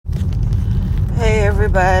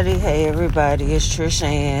Hey everybody, it's Trish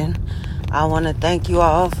Ann. I want to thank you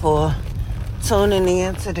all for tuning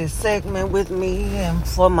in to this segment with me, and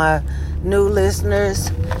for my new listeners,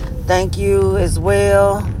 thank you as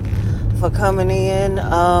well for coming in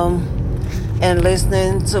and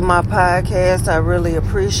listening to my podcast. I really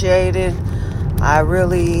appreciate it. I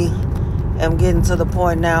really am getting to the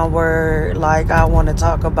point now where I want to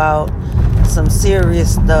talk about some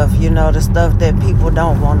serious stuff, the stuff that people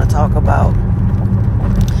don't want to talk about.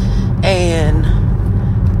 And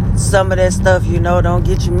some of that stuff, don't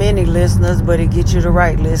get you many listeners, but it gets you the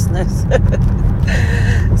right listeners.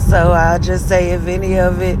 So I'll just say, if any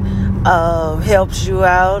of it helps you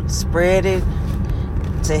out, spread it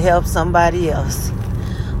to help somebody else.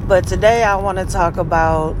 But today I want to talk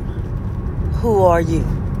about, who are you?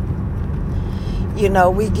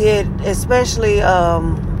 We get, especially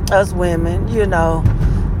us women,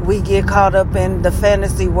 we get caught up in the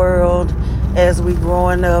fantasy world as we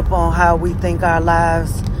growing up on how we think our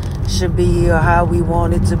lives should be or how we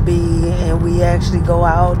want it to be, and we actually go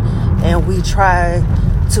out and we try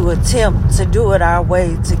to attempt to do it our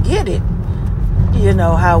way to get it,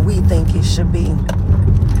 how we think it should be.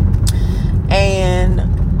 And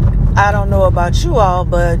I don't know about you all,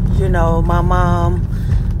 but my mom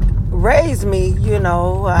raised me,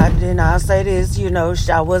 I'll say this,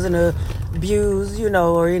 I wasn't abused,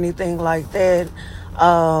 or anything like that.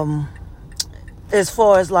 As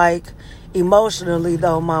far as emotionally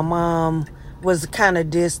though, my mom was kind of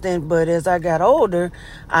distant, but as I got older,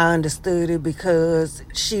 I understood it because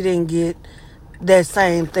she didn't get that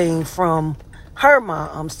same thing from her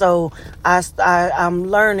mom. So I'm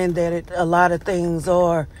learning that a lot of things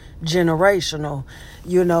are generational,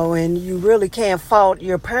 and you really can't fault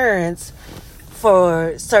your parents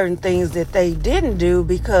for certain things that they didn't do,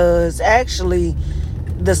 because actually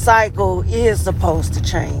the cycle is supposed to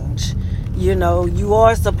change. You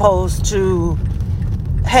are supposed to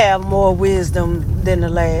have more wisdom than the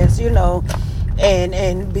last,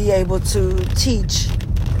 and be able to teach,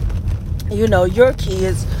 your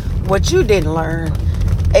kids what you didn't learn.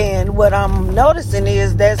 And what I'm noticing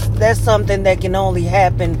is that's something that can only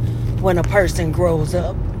happen when a person grows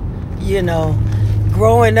up.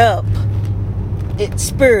 Growing up, it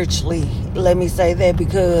spiritually, let me say that,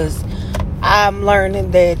 because I'm learning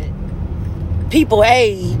that people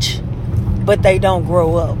age, but they don't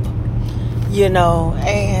grow up, and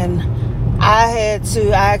I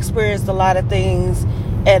experienced a lot of things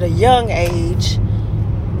at a young age.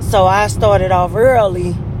 So I started off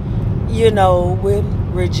early, with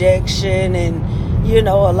rejection and, a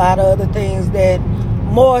lot of other things that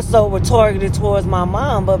more so were targeted towards my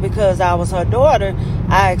mom. But because I was her daughter,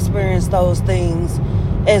 I experienced those things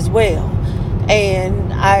as well. And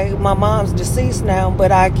my mom's deceased now,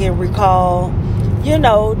 but I can recall,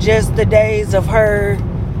 just the days of her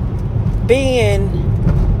being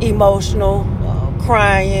emotional,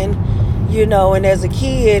 crying, and as a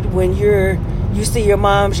kid, when you see your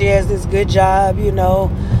mom, she has this good job,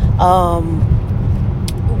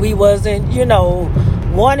 we wasn't,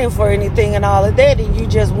 wanting for anything and all of that, and you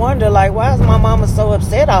just wonder, why is my mama so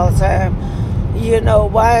upset all the time?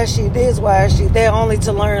 Why is she this? Why is she that? Only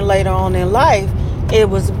to learn later on in life, it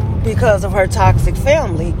was because of her toxic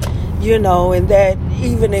family, and that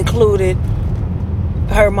even included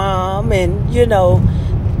her mom and,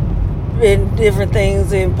 and different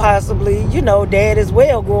things, and possibly, dad as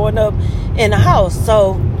well, growing up in the house.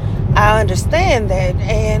 So I understand that,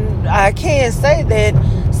 and I can say that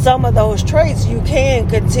some of those traits you can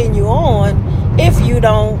continue on if you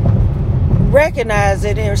don't recognize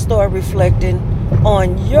it and start reflecting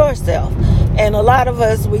on yourself. And a lot of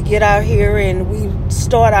us, we get out here and we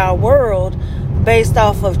start our world based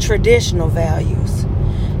off of traditional values.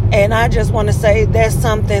 And I just want to say that's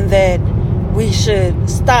something that we should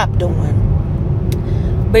stop doing.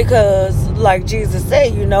 Because like Jesus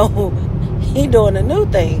said, he doing a new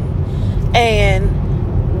thing.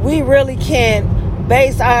 And we really can't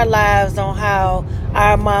base our lives on how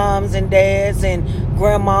our moms and dads and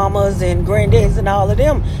grandmamas and granddads and all of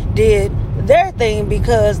them did their thing,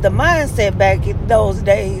 because the mindset back in those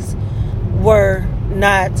days were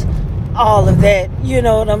not all of that. You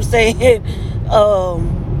know what I'm saying?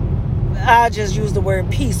 I just use the word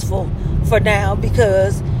peaceful for now,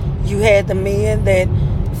 because you had the men that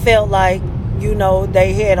felt like,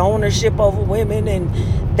 they had ownership over women, and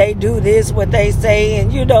they do this, what they say,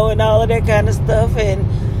 and, and all of that kind of stuff. And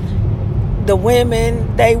the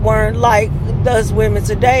women, they weren't like us women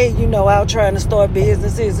today, out trying to start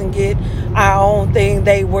businesses and get our own thing.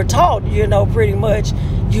 They were taught, pretty much,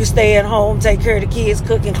 you stay at home, take care of the kids,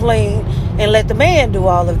 cook and clean, and let the man do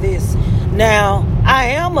all of this. Now, I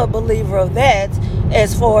am a believer of that,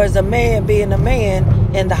 as far as a man being a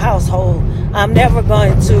man in the household. I'm never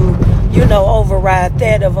going to, override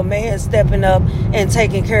that of a man stepping up and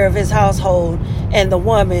taking care of his household and the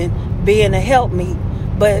woman being a helpmeet.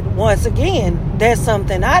 But once again, that's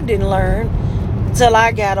something I didn't learn till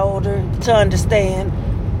I got older to understand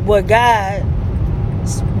what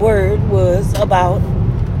God's word was about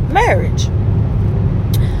marriage.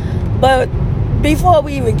 But before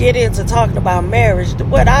we even get into talking about marriage,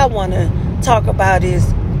 what I want to talk about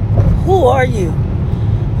is, who are you?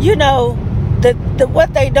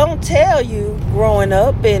 What they don't tell you growing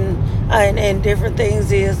up and different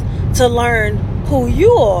things is to learn who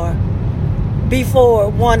you are before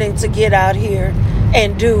wanting to get out here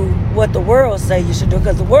and do what the world say you should do.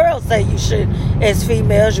 Because the world say you should, as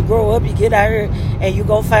females, you grow up, you get out here and you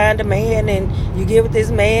go find a man and you get with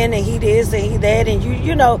this man and he this and he that, and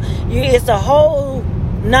it's a whole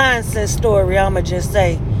nonsense story, I'ma just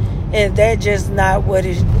say. And that's just not what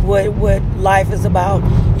life is about.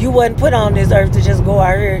 You wasn't put on this earth to just go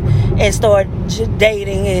out here and start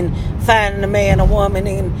dating and finding a man, a woman,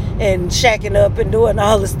 and shacking up and doing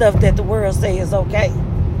all the stuff that the world say is okay.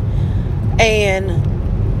 And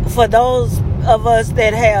for those of us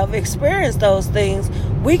that have experienced those things,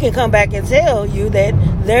 we can come back and tell you that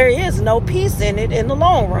there is no peace in it in the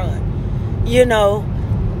long run.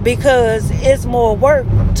 Because it's more work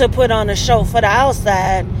to put on a show for the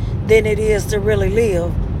outside than it is to really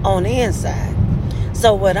live on the inside.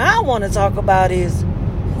 So what I want to talk about is,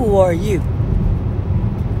 who are you?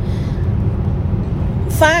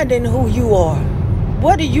 Finding who you are.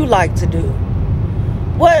 What do you like to do?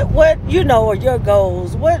 What are your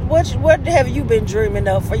goals? What have you been dreaming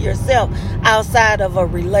of for yourself outside of a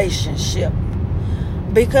relationship?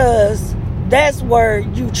 Because that's where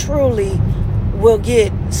you truly will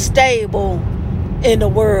get stable in the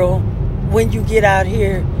world when you get out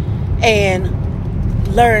here and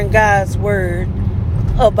learn God's word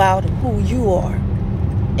about who you are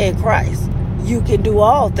in Christ. You can do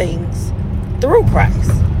all things through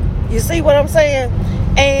Christ. You see what I'm saying?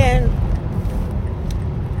 And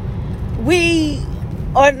we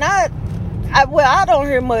are not, I don't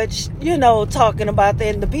hear much, talking about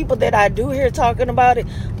that. And the people that I do hear talking about it,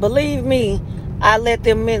 believe me, I let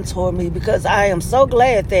them mentor me, because I am so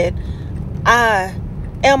glad that I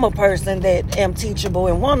am a person that am teachable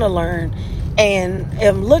and want to learn and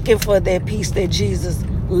am looking for that peace that Jesus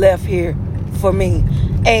left here for me.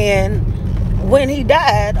 And when he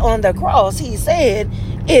died on the cross, he said,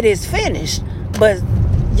 it is finished. But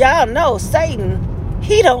y'all know Satan,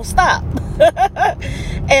 he don't stop.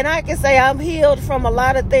 And I can say I'm healed from a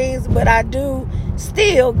lot of things, but I do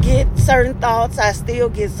still get certain thoughts. I still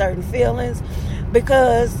get certain feelings,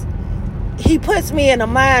 because he puts me in a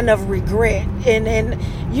mind of regret. And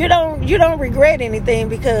you don't regret anything,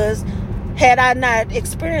 because had I not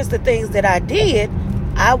experienced the things that I did,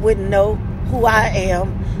 I wouldn't know who I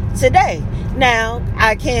am today. Now,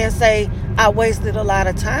 I can't say I wasted a lot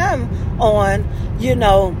of time on,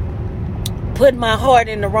 putting my heart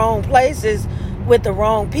in the wrong places with the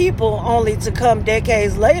wrong people, only to come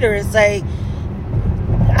decades later and say,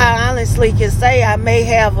 I honestly can say I may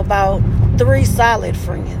have about 3 solid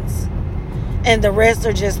friends, and the rest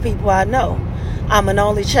are just people I know. I'm an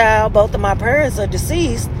only child. Both of my parents are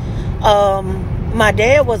deceased. My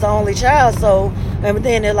dad was the only child, so, and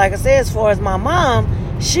then, like I said, as far as my mom,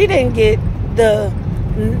 she didn't get the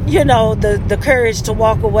courage to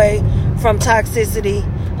walk away from toxicity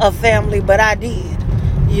of family, but I did,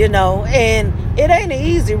 and it ain't an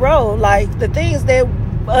easy road. Like, the things that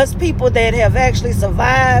us people that have actually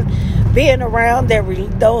survived being around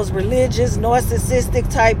those religious,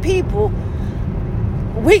 narcissistic type people,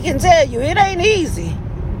 we can tell you it ain't easy.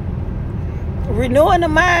 Renewing the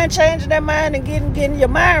mind, changing that mind, and getting your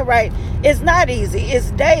mind right, it's not easy.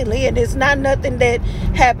 It's daily, and it's not nothing that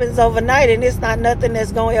happens overnight, and it's not nothing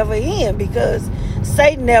that's going to ever end, because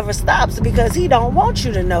Satan never stops, because he don't want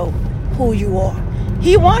you to know who you are.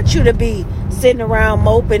 He wants you to be sitting around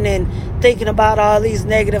moping and thinking about all these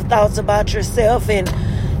negative thoughts about yourself, and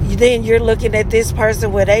then you're looking at this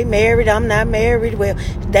person, well, they married, I'm not married, well,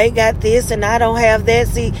 they got this and I don't have that.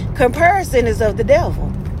 See, comparison is of the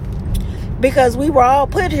devil, because we were all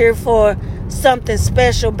put here for something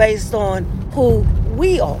special based on who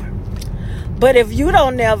we are. But if you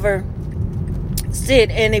don't never sit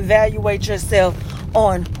and evaluate yourself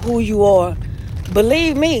on who you are,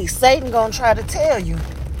 believe me, Satan gonna try to tell you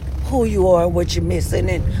who you are, what you're missing,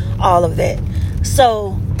 and all of that.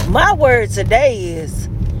 So my word today is,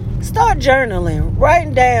 start journaling,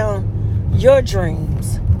 writing down your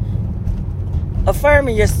dreams,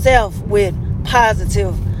 affirming yourself with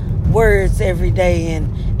positive words every day,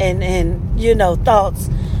 and thoughts.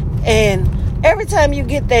 And every time you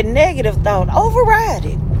get that negative thought, override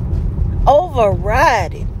it.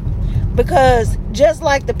 Override it. Because just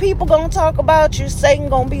like the people gonna talk about you, Satan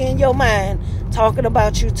gonna be in your mind talking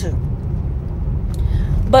about you too.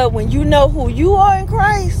 But when you know who you are in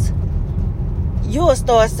Christ, you'll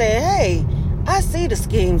start saying, hey, I see the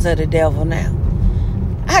schemes of the devil now.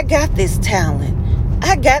 I got this talent.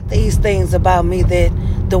 I got these things about me that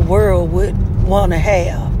the world would want to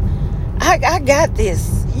have. I got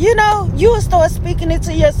this. You'll start speaking it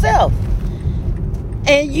to yourself.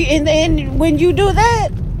 And when you do that,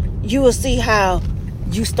 you will see how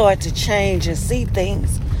you start to change and see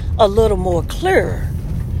things a little more clearer.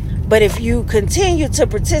 But if you continue to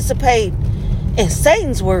participate in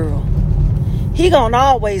Satan's world, he gonna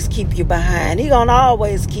always keep you behind. He gonna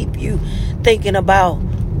always keep you thinking about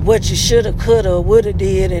what you shoulda, coulda, woulda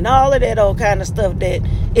did, and all of that old kind of stuff that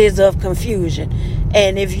is of confusion.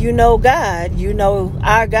 And if you know God, you know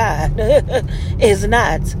our God is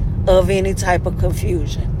not of any type of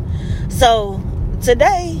confusion. So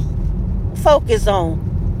today, focus on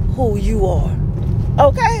who you are.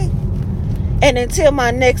 Okay? And until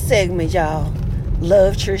my next segment, y'all,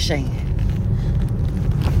 love, Trishan.